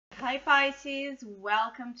Hi Pisces,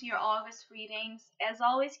 welcome to your August readings. As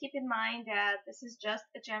always, keep in mind that this is just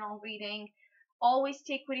a general reading. Always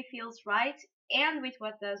take what it feels right and with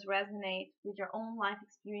what does resonate with your own life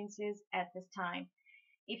experiences at this time.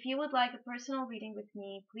 If you would like a personal reading with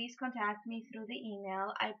me, please contact me through the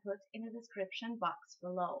email I put in the description box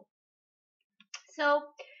below.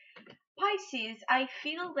 So, Pisces, I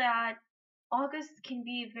feel that August can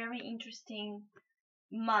be a very interesting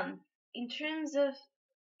month in terms of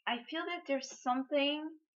I feel that there's something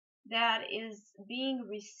that is being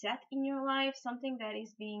reset in your life, something that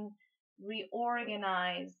is being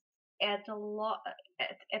reorganized at a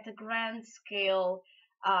at a grand scale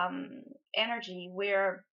energy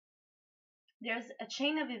where there's a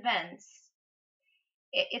chain of events.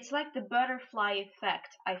 It's like the butterfly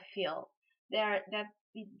effect. I feel there that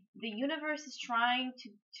the universe is trying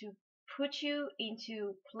to put you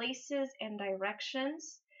into places and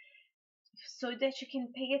directions so that you can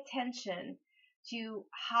pay attention to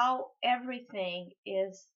how everything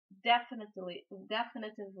is definitively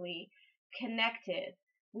connected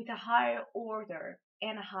with a higher order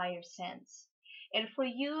and a higher sense. And for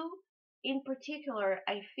you in particular,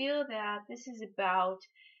 I feel that this is about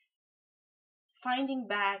finding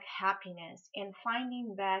back happiness and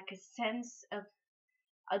finding back a sense of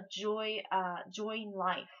a joy in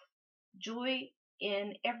life, joy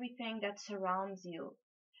in everything that surrounds you,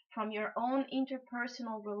 from your own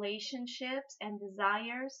interpersonal relationships and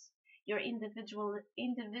desires, your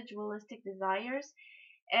individualistic desires,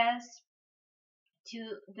 as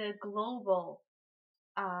to the global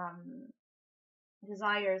um,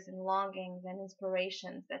 desires and longings and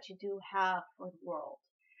inspirations that you do have for the world.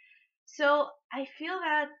 So I feel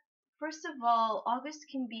that, first of all, August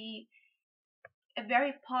can be a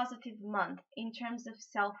very positive month in terms of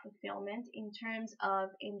self-fulfillment, in terms of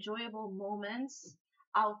enjoyable moments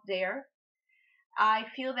out there. I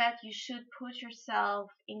feel that you should put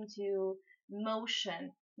yourself into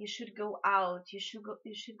motion. You should go out. You should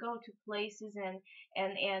go to places and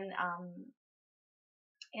and um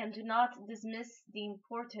and do not dismiss the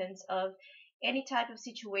importance of any type of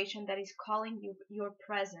situation that is calling you your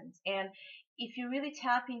presence. And if you really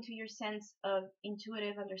tap into your sense of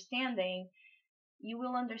intuitive understanding, you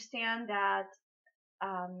will understand that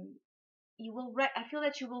um, I feel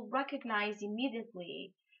that you will recognize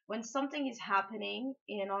immediately when something is happening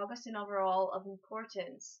in August and overall of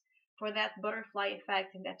importance for that butterfly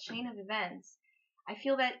effect and that chain of events. I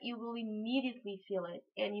feel that you will immediately feel it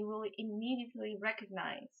and you will immediately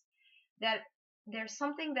recognize that there's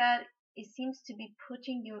something that it seems to be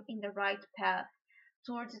putting you in the right path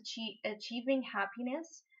towards achieving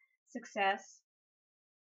happiness, success,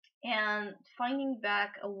 and finding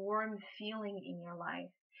back a warm feeling in your life.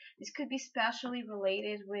 This could be especially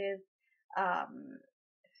related with um,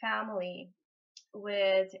 family,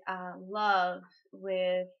 with love,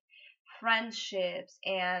 with friendships,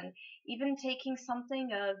 and even taking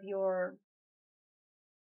something of your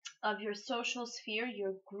social sphere,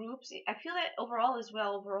 your groups. I feel that overall as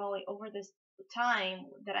well, overall over this time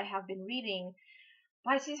that I have been reading,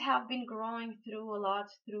 Pisces have been growing through a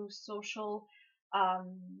lot through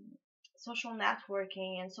um, social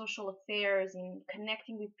networking and social affairs and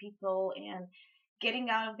connecting with people and getting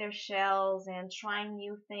out of their shells and trying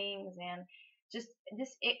new things, and just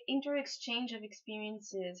this inter-exchange of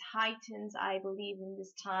experiences heightens, I believe, in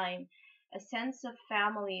this time a sense of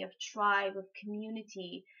family, of tribe, of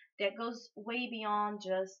community that goes way beyond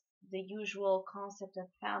just the usual concept of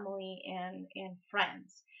family and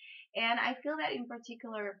friends. And I feel that in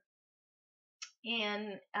particular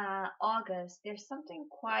in August, there's something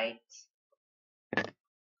quite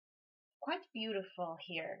beautiful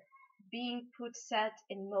here being set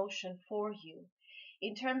in motion for you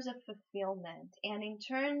in terms of fulfillment and in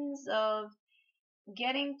terms of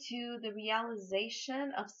getting to the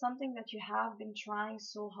realization of something that you have been trying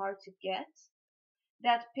so hard to get.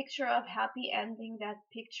 That picture of happy ending, that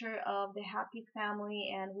picture of the happy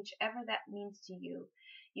family, and whichever that means to you,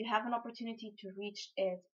 you have an opportunity to reach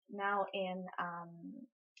it now in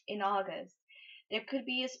August. There could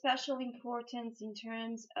be a special importance in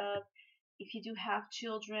terms of, if you do have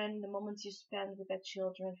children, the moments you spend with that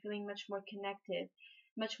children, feeling much more connected,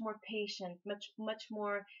 much more patient, much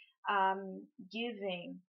more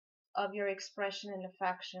giving of your expression and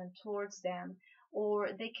affection towards them, or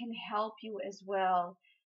they can help you as well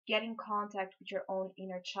get in contact with your own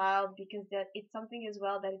inner child, because that it's something as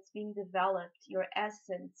well that it's being developed, your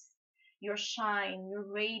essence, your shine, your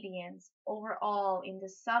radiance overall in the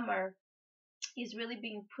summer is really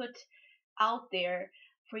being put out there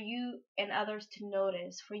for you and others to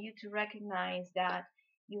notice, for you to recognize that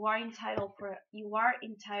you are entitled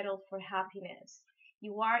for happiness.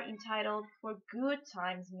 You are entitled for good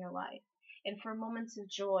times in your life and for moments of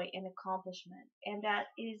joy and accomplishment. And that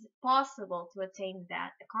is possible to attain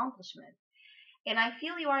that accomplishment. And I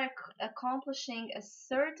feel you are accomplishing a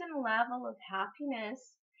certain level of happiness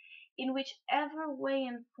in whichever way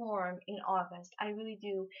and form in August. I really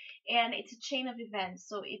do. And it's a chain of events.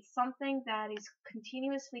 So it's something that is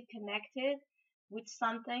continuously connected with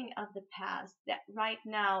something of the past that right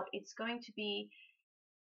now it's going to be,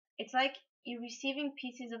 it's like you're receiving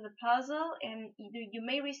pieces of the puzzle, and you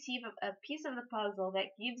may receive a piece of the puzzle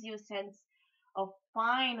that gives you a sense of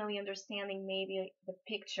finally understanding maybe the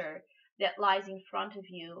picture that lies in front of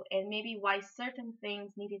you, and maybe why certain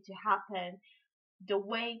things needed to happen the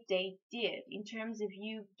way they did, in terms of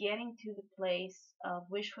you getting to the place of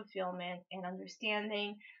wish fulfillment and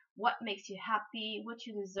understanding what makes you happy, what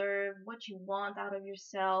you deserve, what you want out of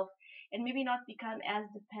yourself, and maybe not become as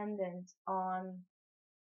dependent on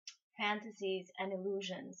fantasies and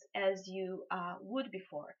illusions as you would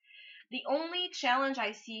before. The only challenge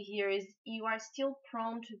I see here is you are still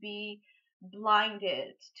prone to be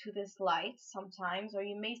blinded to this light sometimes, or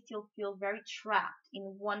you may still feel very trapped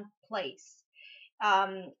in one place,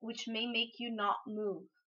 which may make you not move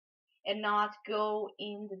and not go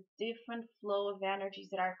in the different flow of energies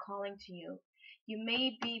that are calling to you. You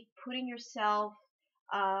may be putting yourself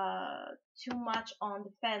uh, too much on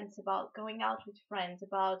the fence about going out with friends,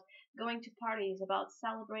 about going to parties, about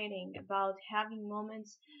celebrating, about having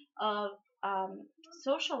moments of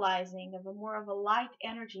socializing, of a more of a light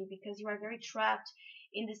energy, because you are very trapped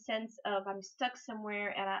in the sense of I'm stuck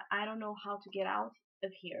somewhere and I don't know how to get out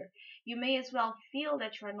of here. You may as well feel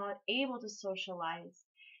that you are not able to socialize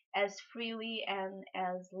as freely and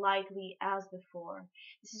as lightly as before.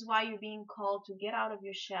 This is why you're being called to get out of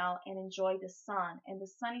your shell and enjoy the sun. And the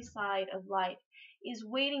sunny side of life is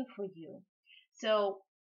waiting for you. So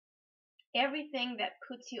everything that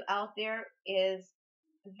puts you out there is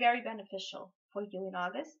very beneficial for you in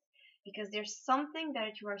August, because there's something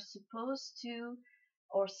that you are supposed to,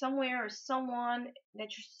 or somewhere or someone that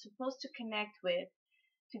you're supposed to connect with,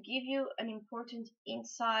 to give you an important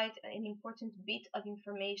insight, an important bit of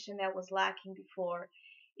information that was lacking before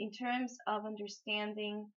in terms of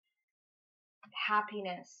understanding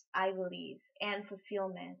happiness, I believe, and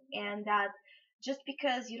fulfillment. And that just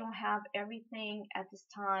because you don't have everything at this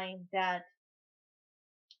time that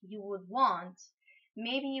you would want,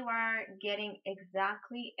 maybe you are getting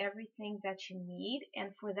exactly everything that you need.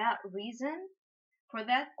 And for that reason, for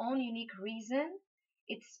that own unique reason,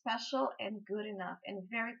 it's special and good enough and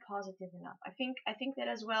very positive enough. I think that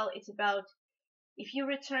as well, it's about, if you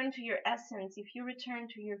return to your essence, if you return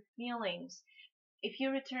to your feelings, if you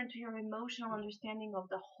return to your emotional understanding of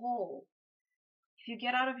the whole, if you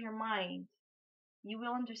get out of your mind, you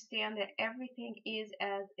will understand that everything is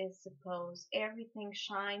as is supposed. Everything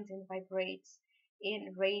shines and vibrates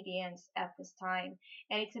in radiance at this time.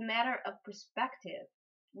 And it's a matter of perspective.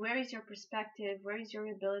 Where is your perspective? Where is your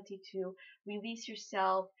ability to release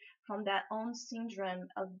yourself from that own syndrome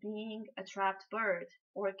of being a trapped bird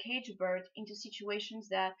or a caged bird into situations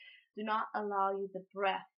that do not allow you the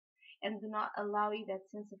breath and do not allow you that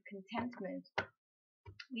sense of contentment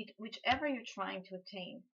with whichever you're trying to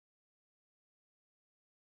attain?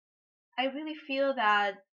 I really feel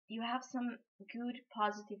that you have some good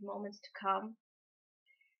positive moments to come,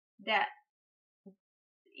 that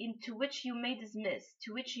into which you may dismiss,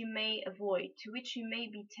 to which you may avoid, to which you may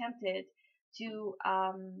be tempted to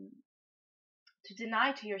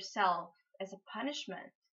deny to yourself as a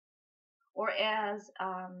punishment, or as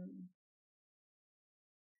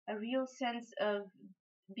a real sense of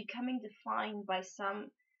becoming defined by some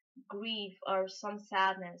grief or some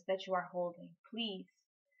sadness that you are holding. Please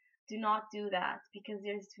do not do that, because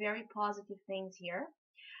there's very positive things here.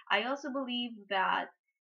 I also believe that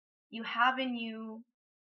you have in you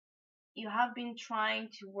have been trying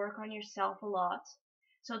to work on yourself a lot,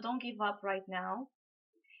 so don't give up right now.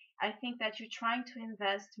 I think that you're trying to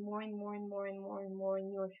invest more and more and more and more and more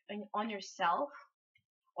on yourself,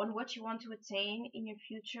 on what you want to attain in your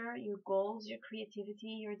future, your goals, your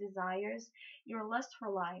creativity, your desires, your lust for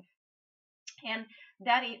life. And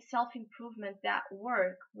that self-improvement, that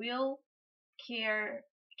work will care,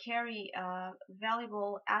 carry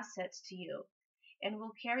valuable assets to you, and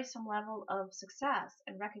will carry some level of success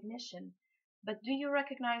and recognition. But do you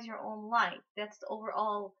recognize your own light? That's the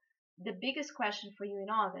overall the biggest question for you in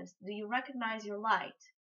August. Do you recognize your light?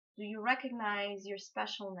 Do you recognize your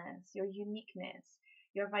specialness, your uniqueness,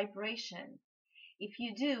 your vibration? If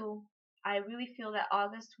you do, I really feel that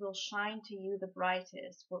August will shine to you the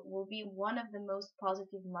brightest, will be one of the most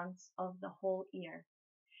positive months of the whole year.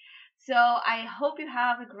 So I hope you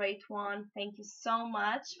have a great one. Thank you so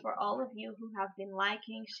much for all of you who have been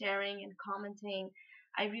liking, sharing, and commenting.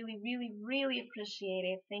 I really, really, really appreciate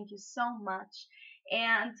it. Thank you so much.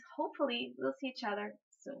 And hopefully we'll see each other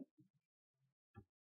soon.